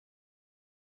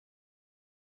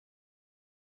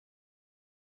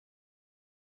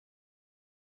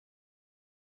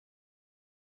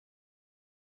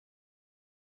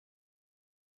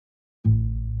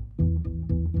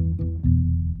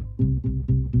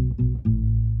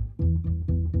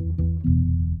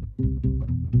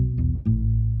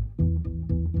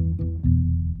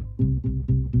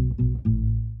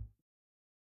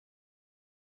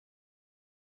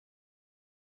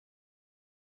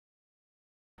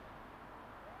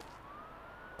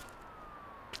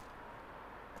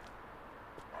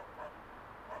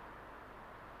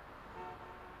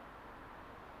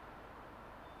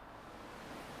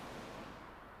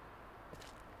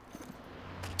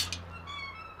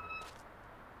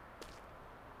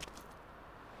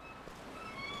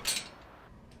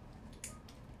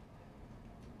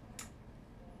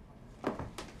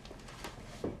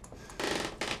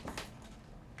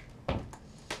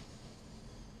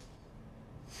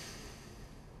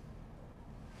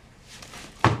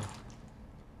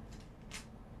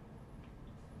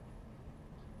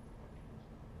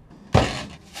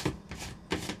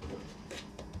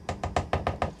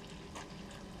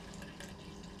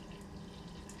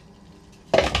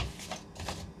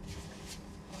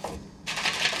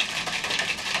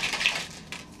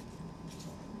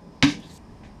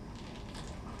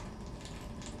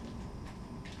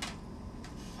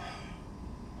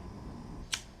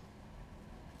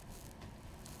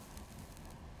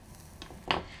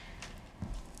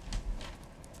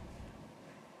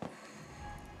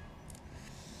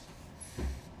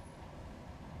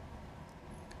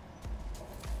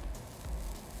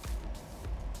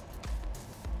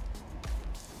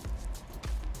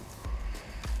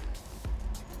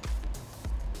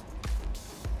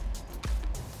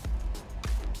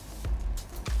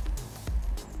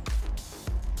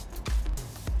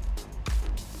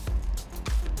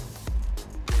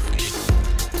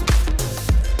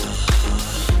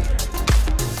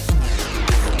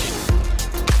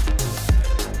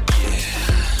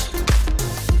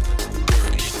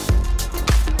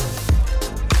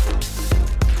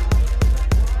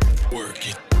Work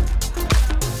it.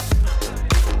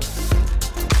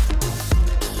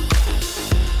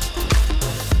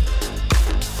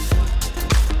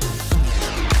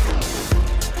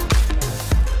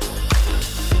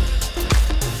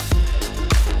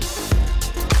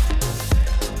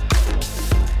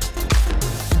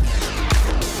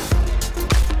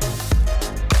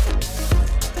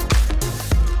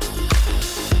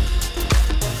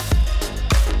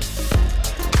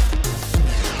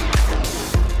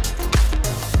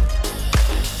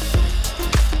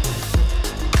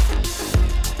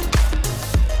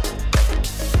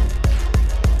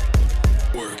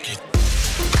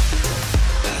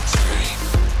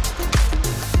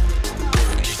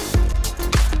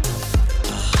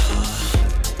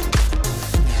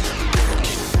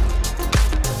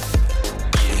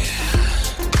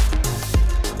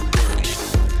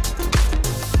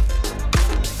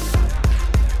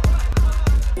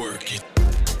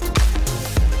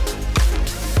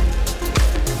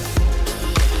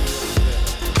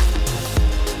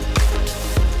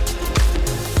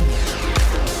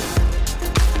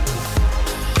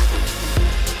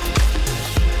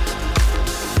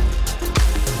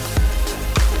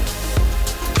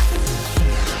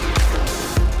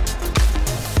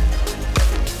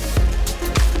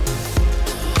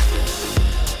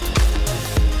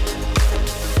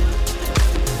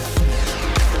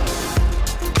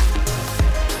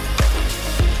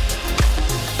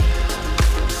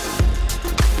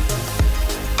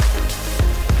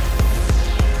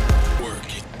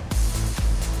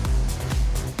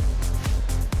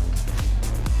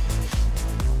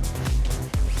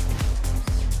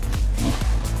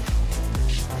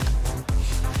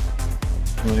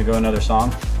 Go another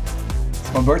song?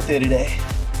 It's my birthday today.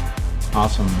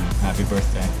 Awesome. Happy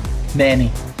birthday.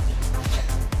 Manny.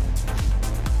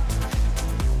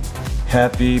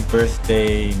 Happy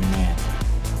birthday, man.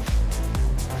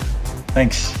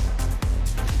 Thanks.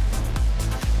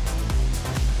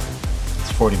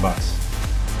 It's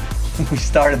 $40. We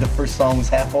started, the first song was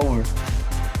half over. It's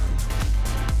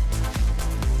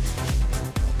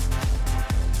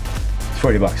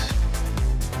 $40.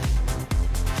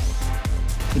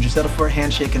 Would you settle for a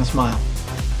handshake and a smile?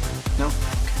 No?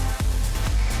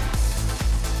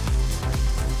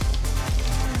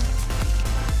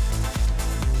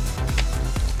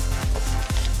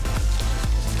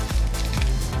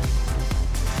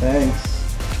 Thanks.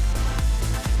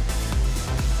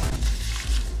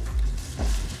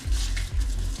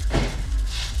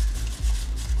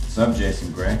 What's up,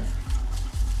 Jason Gray?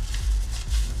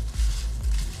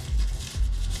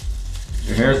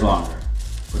 Your hair's longer.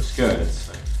 Looks good. It's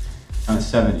like kind of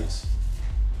 70s.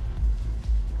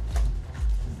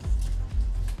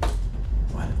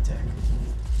 What a dick.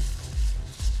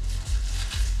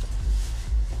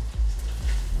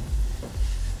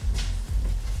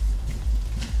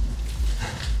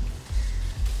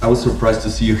 I was surprised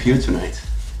to see you here tonight.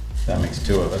 That makes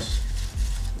two of us.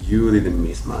 You didn't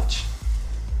miss much.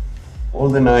 All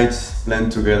the nights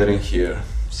blend together in here.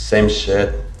 Same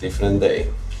shit, different day.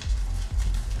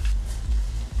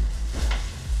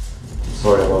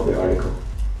 Sorry about the article.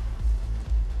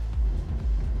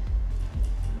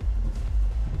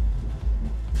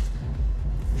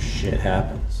 Shit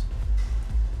happens.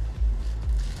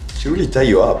 She really tie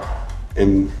you up.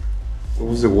 And what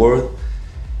was the word?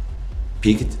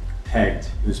 Peaked? Pegged.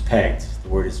 It was pegged. The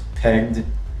word is pegged.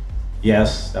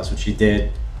 Yes, that's what she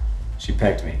did. She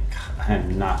pegged me. God,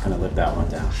 I'm not gonna live that one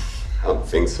down. I don't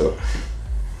think so.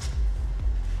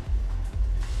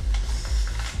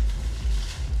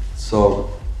 So,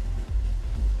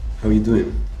 how are you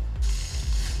doing?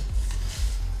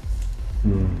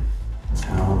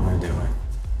 How am I doing?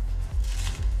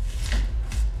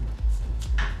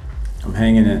 I'm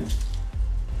hanging in.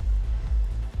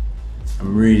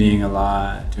 I'm reading a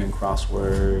lot, doing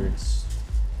crosswords.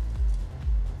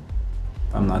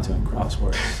 I'm not doing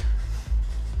crosswords.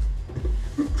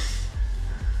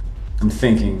 I'm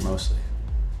thinking mostly.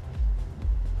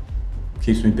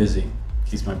 Keeps me busy,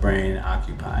 keeps my brain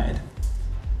occupied.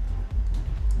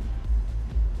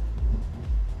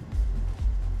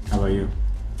 How about you?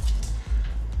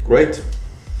 Great.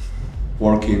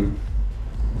 Working,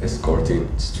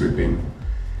 escorting, stripping,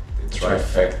 the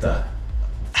trifecta.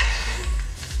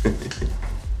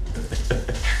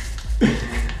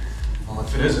 Well,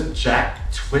 if it isn't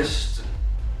Jack Twist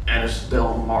and it's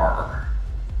Del Mar.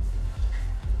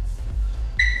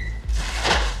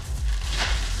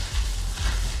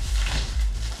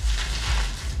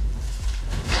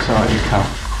 So you come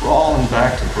crawling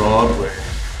back to Broadway.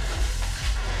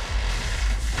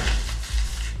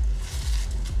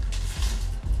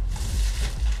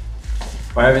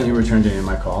 Why haven't you returned any of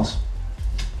my calls?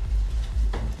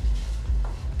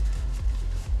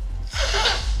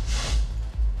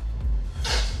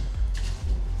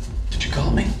 Did you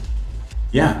call me?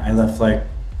 Yeah, I left like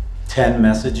 10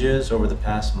 messages over the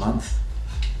past month.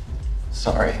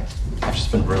 Sorry, I've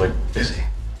just been really busy.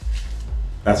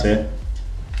 That's it?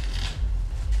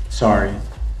 Sorry.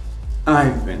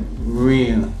 I've been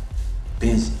real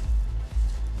busy.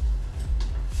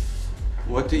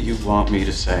 What do you want me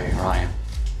to say, Ryan?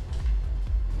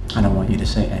 I don't want you to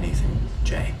say anything,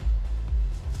 Jay.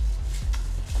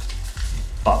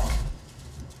 Buck.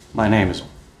 My name is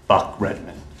Buck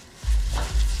Redmond.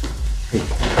 Hey.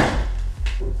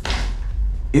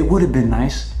 It would have been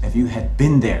nice if you had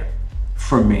been there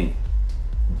for me,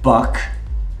 Buck.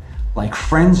 Like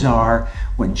friends are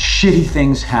when shitty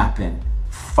things happen,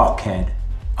 fuckhead.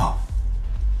 Oh.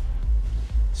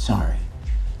 Sorry.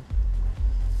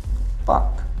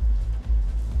 Buck.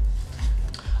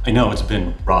 I know it's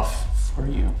been rough for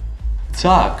you. It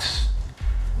sucks.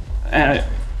 And it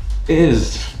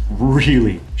is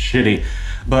really shitty.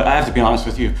 But I have to be honest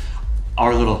with you,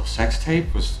 our little sex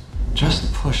tape was just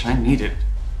the push I needed.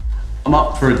 I'm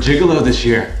up for a gigolo this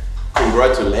year.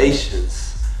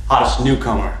 Congratulations. Hottest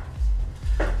newcomer.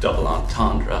 Double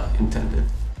entendre intended.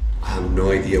 I have no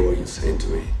idea what you're saying to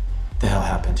me. The hell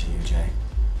happened to you, Jay?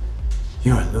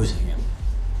 You are losing it.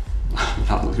 I'm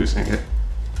not losing it.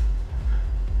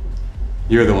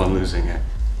 You're the one losing it.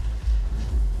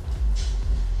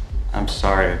 I'm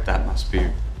sorry, that must be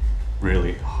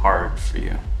really hard for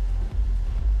you.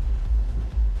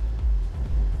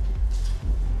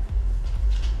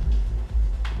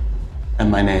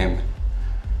 And my name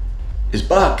is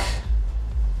Buck.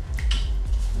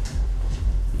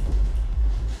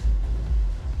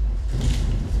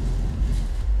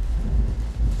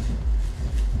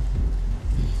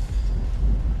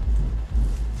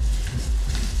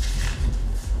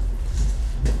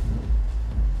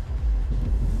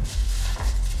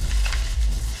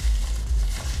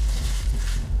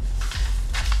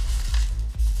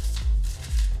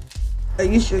 Are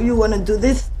you sure you want to do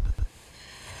this?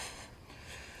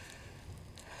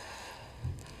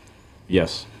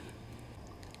 Yes.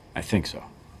 I think so.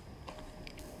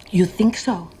 You think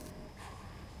so?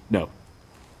 No.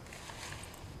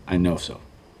 I know so.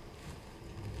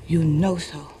 You know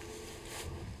so.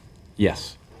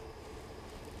 Yes.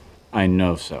 I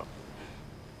know so.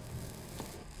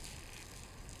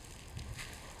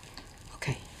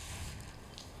 Okay.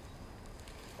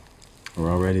 We're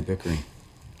already bickering.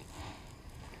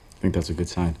 I think that's a good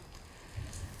sign.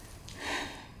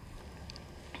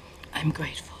 I'm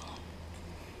grateful.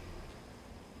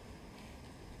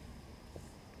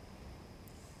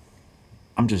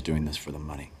 I'm just doing this for the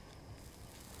money.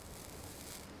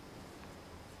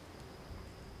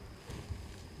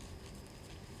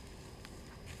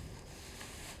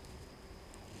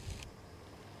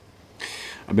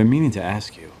 I've been meaning to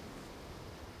ask you,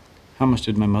 how much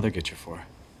did my mother get you for?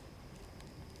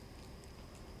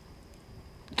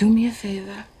 Do me a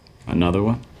favor. Another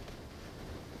one?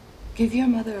 Give your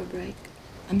mother a break.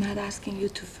 I'm not asking you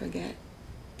to forget,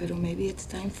 but maybe it's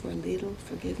time for a little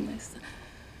forgiveness.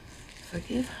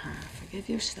 Forgive her. Forgive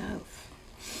yourself.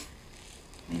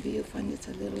 Maybe you'll find it's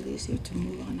a little easier to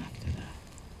move on after that.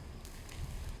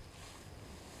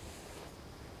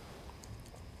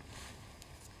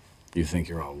 You think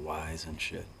you're all wise and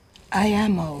shit? I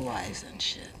am all wise and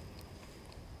shit.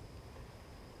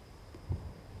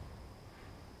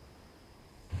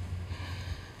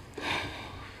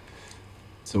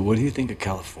 So what do you think of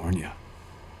California?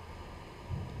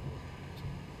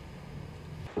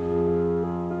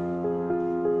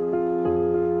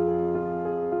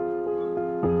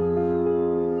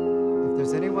 If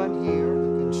there's anyone here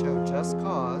who can show just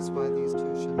cause why these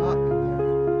two should not be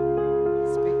married,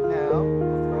 speak now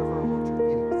or forever hold your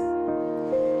peace.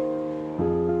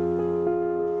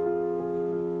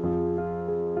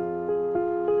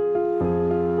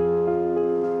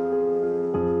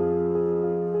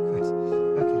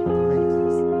 Good. Okay, the ring,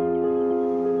 please.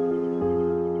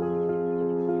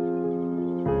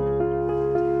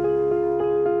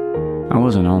 I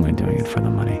wasn't only doing it for the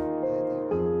money.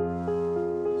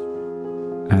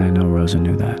 And I know Rosa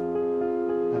knew that.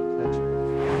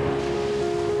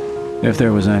 If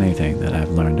there was anything that I've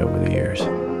learned over the years,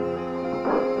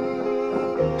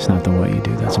 it's not the what you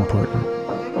do that's important.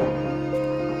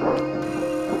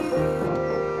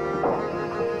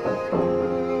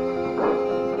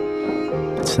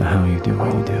 It's the how you do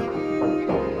what you do.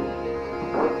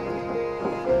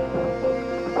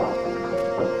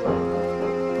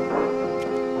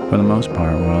 For the most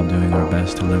part, we're all doing our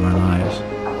best to live our lives.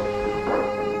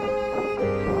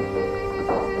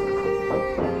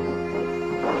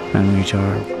 and reach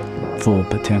our full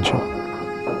potential,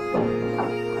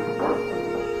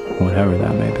 whatever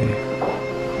that may be.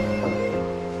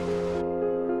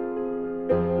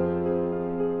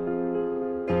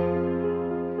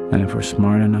 And if we're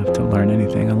smart enough to learn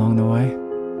anything along the way,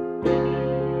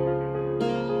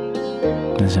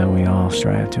 is that we all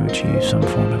strive to achieve some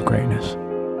form of greatness.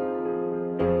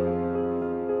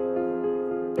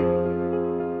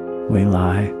 We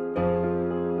lie,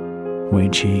 we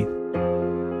cheat,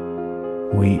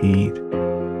 we eat,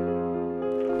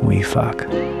 we fuck.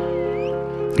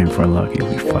 And if we're lucky,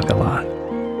 we fuck a lot.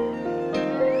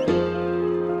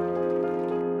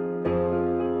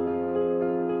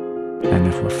 And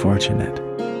if we're fortunate,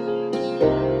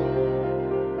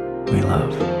 we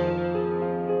love.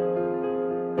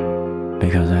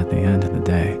 Because at the end of the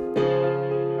day,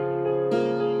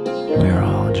 we are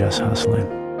all just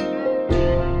hustling.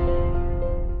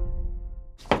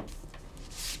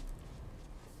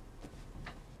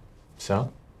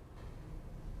 So,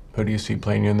 who do you see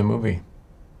playing you in the movie?